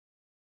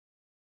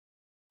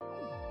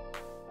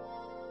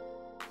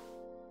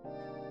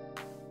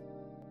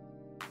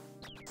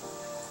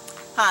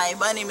Hi,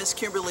 my name is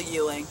Kimberly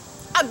Ewing.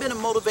 I've been a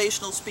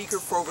motivational speaker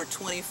for over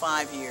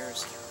 25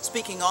 years,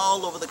 speaking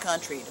all over the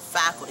country to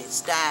faculty,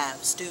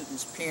 staff,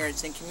 students,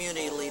 parents, and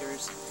community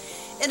leaders.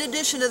 In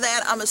addition to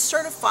that, I'm a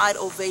certified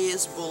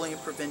Olweus bullying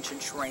prevention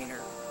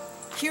trainer.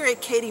 Here at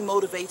Katie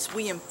Motivates,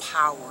 we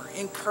empower,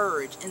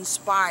 encourage,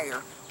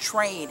 inspire,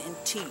 train, and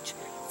teach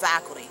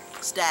faculty,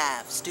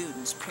 staff,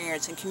 students,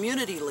 parents, and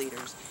community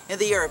leaders in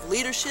the area of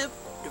leadership,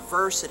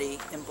 diversity,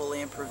 and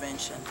bullying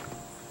prevention.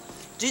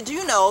 Did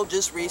you know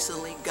just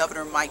recently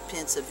Governor Mike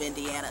Pence of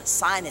Indiana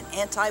signed an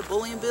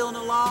anti-bullying bill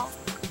into law?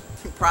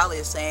 You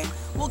probably are saying,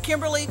 well,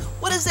 Kimberly,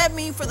 what does that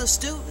mean for the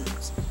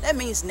students? That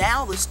means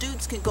now the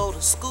students can go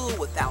to school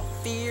without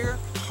fear,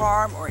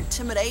 harm, or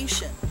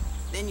intimidation.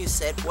 Then you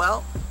said,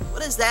 well,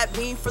 what does that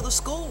mean for the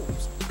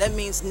schools? That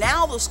means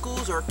now the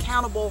schools are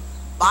accountable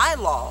by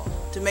law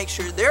to make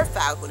sure their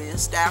faculty and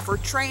staff are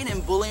trained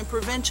in bullying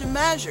prevention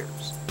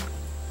measures.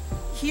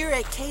 Here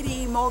at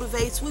KDE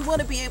Motivates, we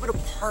want to be able to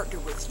partner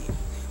with you.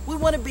 We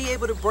want to be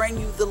able to bring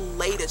you the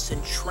latest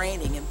in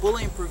training and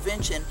bullying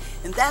prevention,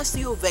 and that's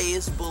the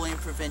Olweus Bullying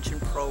Prevention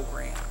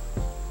Program.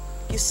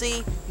 You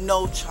see,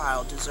 no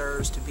child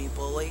deserves to be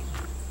bullied,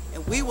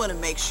 and we want to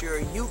make sure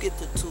you get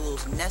the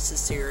tools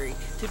necessary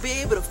to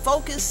be able to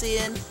focus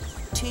in on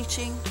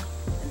teaching,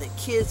 and that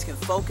kids can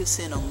focus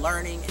in on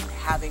learning and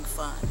having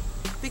fun.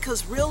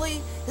 Because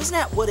really, isn't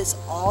that what it's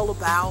all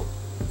about?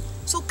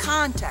 So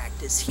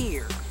contact us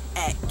here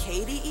at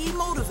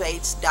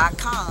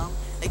kdemotivates.com.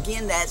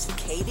 Again, that's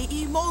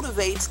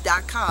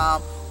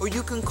kdemotivates.com, or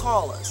you can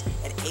call us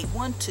at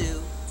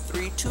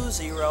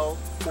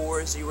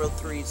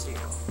 812-320-4030.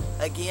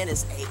 Again,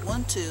 it's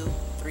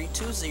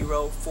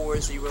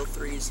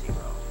 812-320-4030.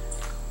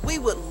 We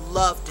would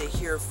love to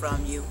hear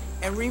from you,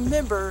 and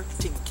remember,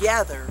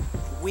 together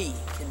we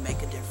can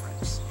make a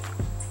difference.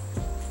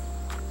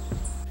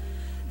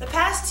 The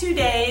past 2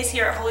 days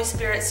here at Holy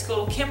Spirit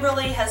School,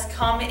 Kimberly has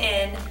come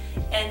in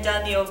and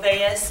done the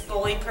Olweus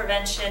Bully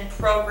Prevention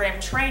Program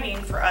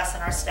training for us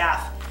and our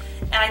staff.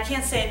 And I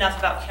can't say enough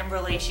about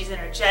Kimberly. She's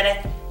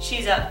energetic,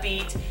 she's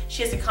upbeat,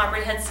 she has a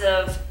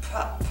comprehensive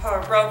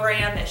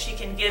program that she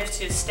can give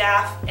to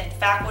staff and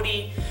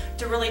faculty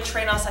to really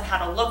train us on how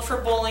to look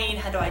for bullying,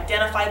 how to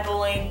identify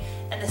bullying,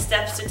 and the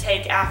steps to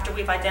take after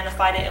we've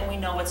identified it and we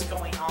know what's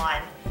going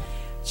on.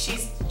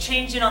 She's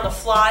changing on the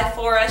fly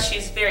for us.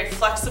 She's very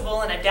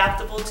flexible and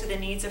adaptable to the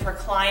needs of her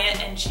client,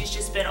 and she's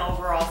just been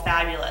overall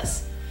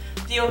fabulous.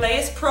 The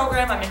Olweus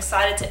program, I'm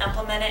excited to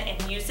implement it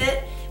and use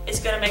it. It's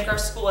going to make our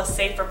school a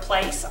safer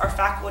place. Our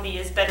faculty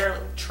is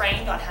better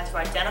trained on how to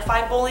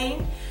identify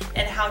bullying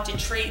and how to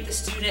treat the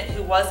student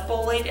who was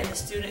bullied and the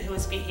student who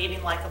is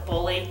behaving like a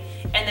bully,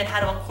 and then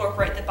how to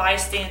incorporate the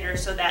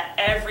bystanders so that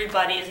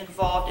everybody is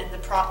involved in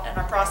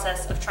our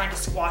process of trying to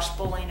squash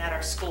bullying at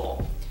our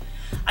school.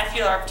 I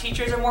feel our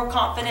teachers are more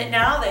confident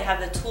now. They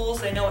have the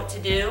tools, they know what to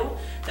do.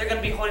 They're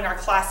going to be holding our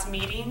class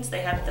meetings.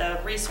 They have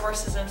the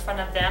resources in front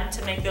of them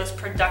to make those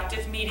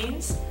productive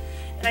meetings.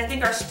 And I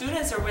think our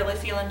students are really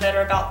feeling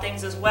better about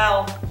things as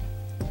well,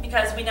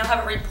 because we now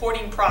have a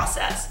reporting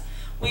process.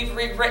 We've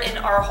rewritten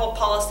our whole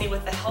policy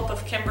with the help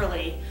of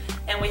Kimberly,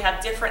 and we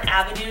have different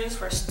avenues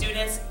where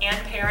students and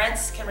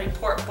parents can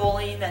report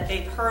bullying that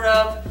they've heard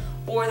of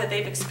or that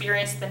they've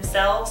experienced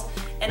themselves.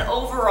 And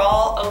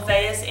overall,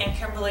 Olweus and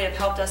Kimberly have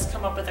helped us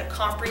come up with a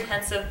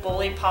comprehensive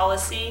bully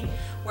policy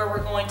where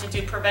we're going to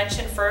do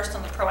prevention first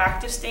on the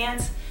proactive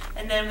stance,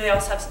 and then we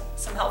also have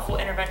some helpful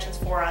interventions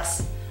for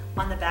us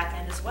on the back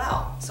end as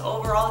well. So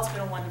overall, it's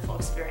been a wonderful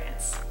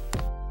experience.